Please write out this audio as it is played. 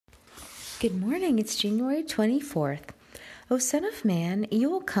Good morning. It's January 24th. O Son of Man, you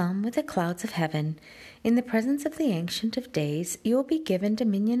will come with the clouds of heaven. In the presence of the Ancient of Days, you will be given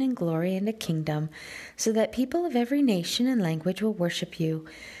dominion and glory and a kingdom, so that people of every nation and language will worship you.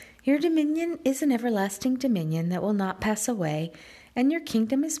 Your dominion is an everlasting dominion that will not pass away, and your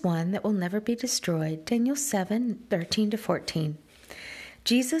kingdom is one that will never be destroyed. Daniel 7:13-14.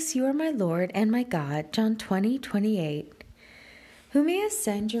 Jesus, you are my Lord and my God. John 20:28. Who may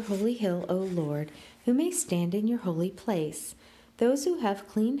ascend your holy hill, O Lord? Who may stand in your holy place? Those who have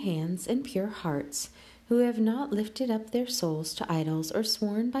clean hands and pure hearts, who have not lifted up their souls to idols or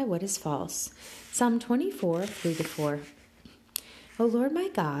sworn by what is false. Psalm 24:3-4. O Lord my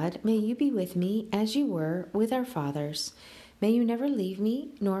God, may you be with me as you were with our fathers. May you never leave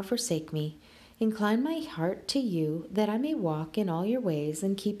me nor forsake me. Incline my heart to you, that I may walk in all your ways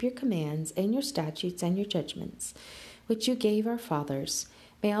and keep your commands and your statutes and your judgments, which you gave our fathers.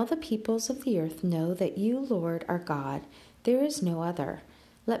 May all the peoples of the earth know that you, Lord, are God. There is no other.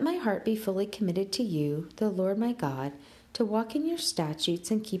 Let my heart be fully committed to you, the Lord my God, to walk in your statutes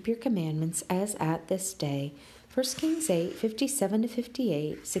and keep your commandments as at this day. 1 Kings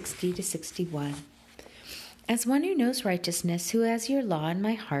 8:57-58, 60-61. As one who knows righteousness, who has your law in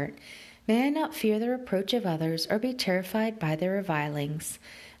my heart, may I not fear the reproach of others or be terrified by their revilings.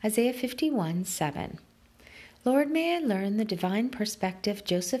 Isaiah 51:7. Lord, may I learn the divine perspective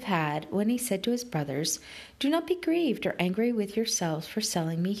Joseph had when he said to his brothers, "Do not be grieved or angry with yourselves for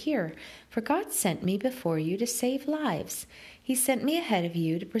selling me here, for God sent me before you to save lives. He sent me ahead of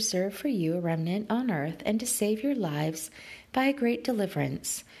you to preserve for you a remnant on earth and to save your lives by a great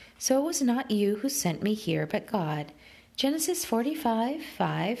deliverance. So it was not you who sent me here, but God." Genesis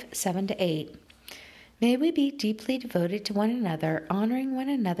 45:5, 7-8. May we be deeply devoted to one another, honoring one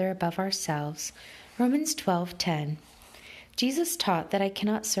another above ourselves. Romans 12:10. Jesus taught that I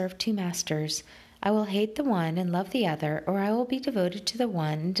cannot serve two masters. I will hate the one and love the other, or I will be devoted to the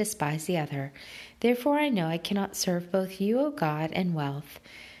one and despise the other. Therefore I know I cannot serve both you, O God, and wealth.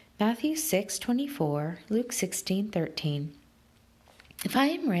 Matthew 6:24, Luke 16:13. If I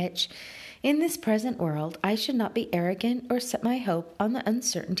am rich in this present world, I should not be arrogant or set my hope on the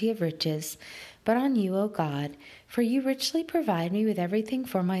uncertainty of riches, but on you, O God, for you richly provide me with everything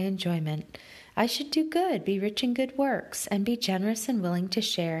for my enjoyment. I should do good, be rich in good works, and be generous and willing to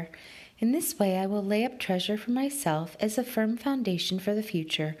share. In this way I will lay up treasure for myself as a firm foundation for the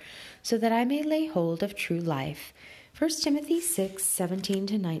future, so that I may lay hold of true life. 1 Timothy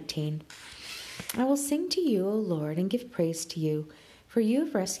 6:17-19. I will sing to you, O Lord, and give praise to you, for you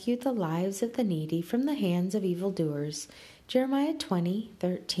have rescued the lives of the needy from the hands of evildoers. Jeremiah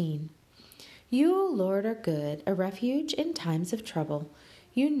 20:13. You, O Lord, are good, a refuge in times of trouble.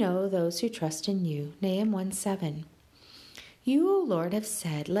 You know those who trust in you. Nahum 1:7. You, O Lord, have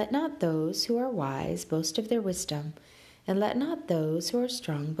said, "Let not those who are wise boast of their wisdom, and let not those who are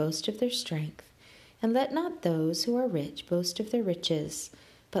strong boast of their strength, and let not those who are rich boast of their riches.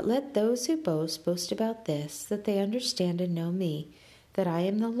 But let those who boast about this, that they understand and know me, that I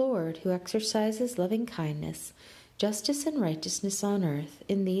am the Lord, who exercises loving kindness, justice and righteousness on earth.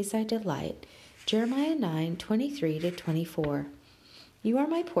 In these I delight." Jeremiah 9:23-24. You are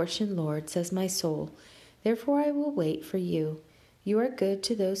my portion, Lord, says my soul. Therefore I will wait for you. You are good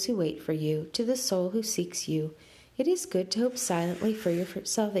to those who wait for you, to the soul who seeks you. It is good to hope silently for your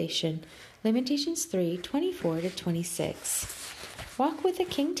salvation. Lamentations 3:24-26. Walk with the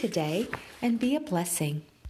King today and be a blessing.